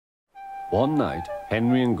One night,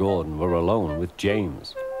 Henry and Gordon were alone with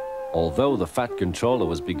James. Although the Fat Controller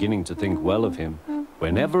was beginning to think well of him,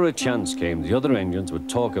 whenever a chance came, the other engines would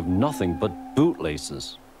talk of nothing but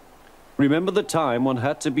bootlaces. "Remember the time one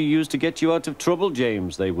had to be used to get you out of trouble,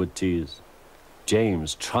 James," they would tease.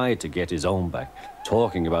 James tried to get his own back,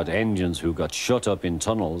 talking about engines who got shut up in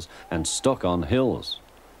tunnels and stuck on hills.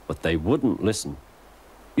 But they wouldn't listen.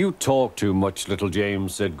 "You talk too much, little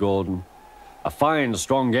James," said Gordon. "A fine,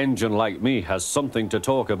 strong engine like me has something to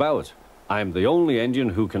talk about. I'm the only engine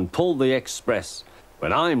who can pull the express.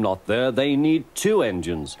 When I'm not there, they need two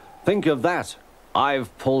engines. Think of that.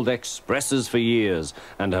 I've pulled expresses for years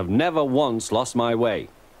and have never once lost my way.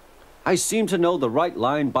 I seem to know the right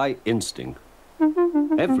line by instinct."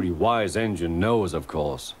 Every wise engine knows, of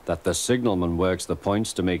course, that the signalman works the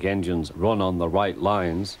points to make engines run on the right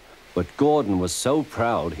lines, but Gordon was so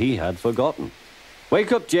proud he had forgotten.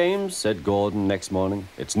 "Wake up, James," said Gordon next morning.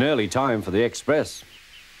 "It's nearly time for the express."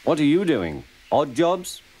 "What are you doing? Odd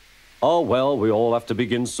jobs?" "Oh, well, we all have to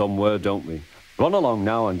begin somewhere, don't we? Run along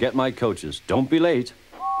now and get my coaches. Don't be late."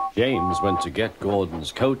 James went to get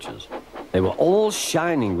Gordon's coaches. They were all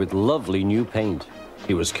shining with lovely new paint.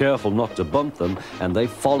 He was careful not to bump them, and they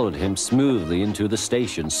followed him smoothly into the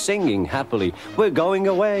station, singing happily, "We're going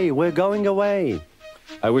away, we're going away."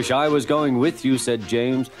 "I wish I was going with you," said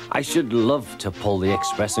James. "I should love to pull the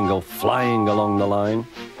express and go flying along the line."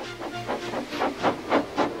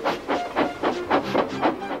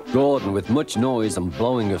 Gordon, with much noise and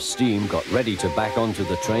blowing of steam, got ready to back onto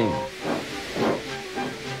the train.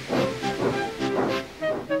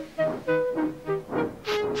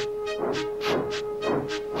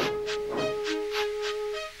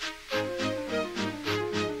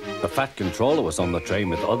 The Fat Controller was on the train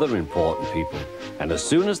with other important people, and as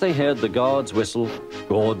soon as they heard the guard's whistle,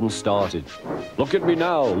 Gordon started. Look at me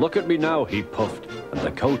now," he puffed, and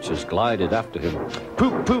the coaches glided after him.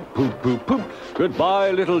 "Poop, poop, poop, poop, poop.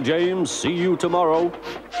 Goodbye, little James. See you tomorrow."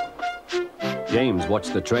 James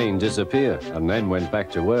watched the train disappear and then went back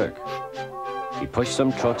to work. He pushed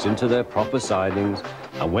some trucks into their proper sidings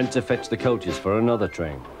and went to fetch the coaches for another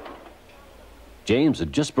train. James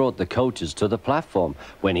had just brought the coaches to the platform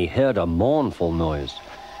when he heard a mournful noise.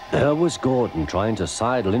 There was Gordon trying to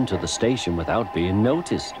sidle into the station without being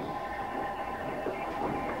noticed.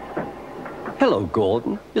 "Hello,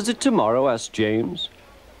 Gordon. Is it tomorrow?" asked James.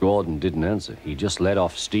 Gordon didn't answer. He just let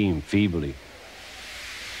off steam feebly.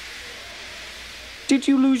 "Did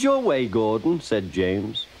you lose your way, Gordon?" said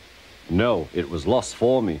James. "No, it was lost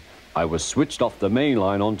for me. I was switched off the main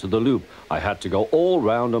line onto the loop. I had to go all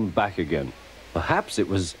round and back again." "Perhaps it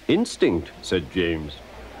was instinct," said James.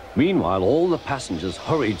 Meanwhile, all the passengers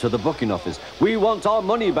hurried to the booking office. "We want our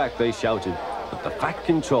money back," they shouted. But the Fat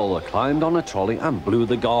Controller climbed on a trolley and blew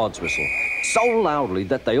the guard's whistle, so loudly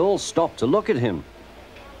that they all stopped to look at him.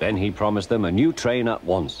 Then he promised them a new train at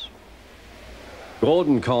once.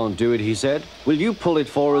 "Gordon can't do it," he said. "Will you pull it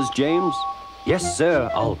for us, James?" "Yes, sir,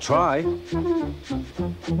 I'll try."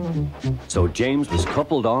 So James was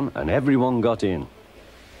coupled on and everyone got in.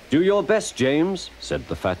 "Do your best, James," said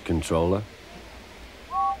the Fat Controller.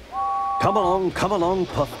 Come along,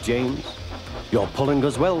 puffed James. You're pulling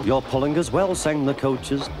us well, sang the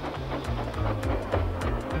coaches.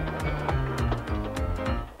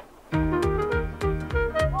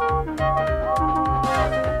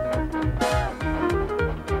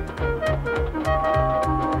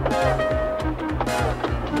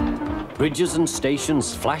 Bridges and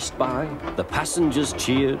stations flashed by, the passengers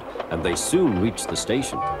cheered, and they soon reached the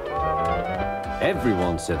station.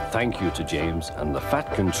 Everyone said thank you to James, and the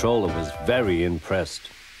Fat Controller was very impressed.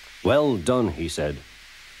 "Well done," he said.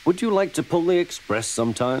 "Would you like to pull the express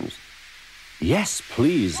sometimes?" "Yes,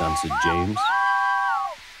 please," answered James.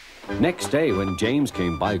 Next day, when James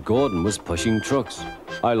came by, Gordon was pushing trucks.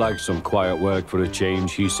 "I like some quiet work for a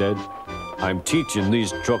change," he said. "I'm teaching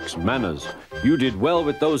these trucks manners. You did well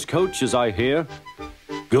with those coaches, I hear."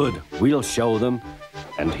 "Good, we'll show them."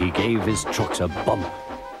 And he gave his trucks a bump.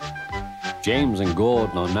 James and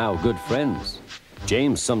Gordon are now good friends.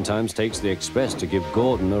 James sometimes takes the express to give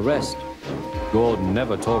Gordon a rest. Gordon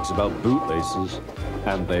never talks about bootlaces,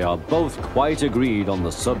 and they are both quite agreed on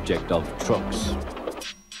the subject of trucks.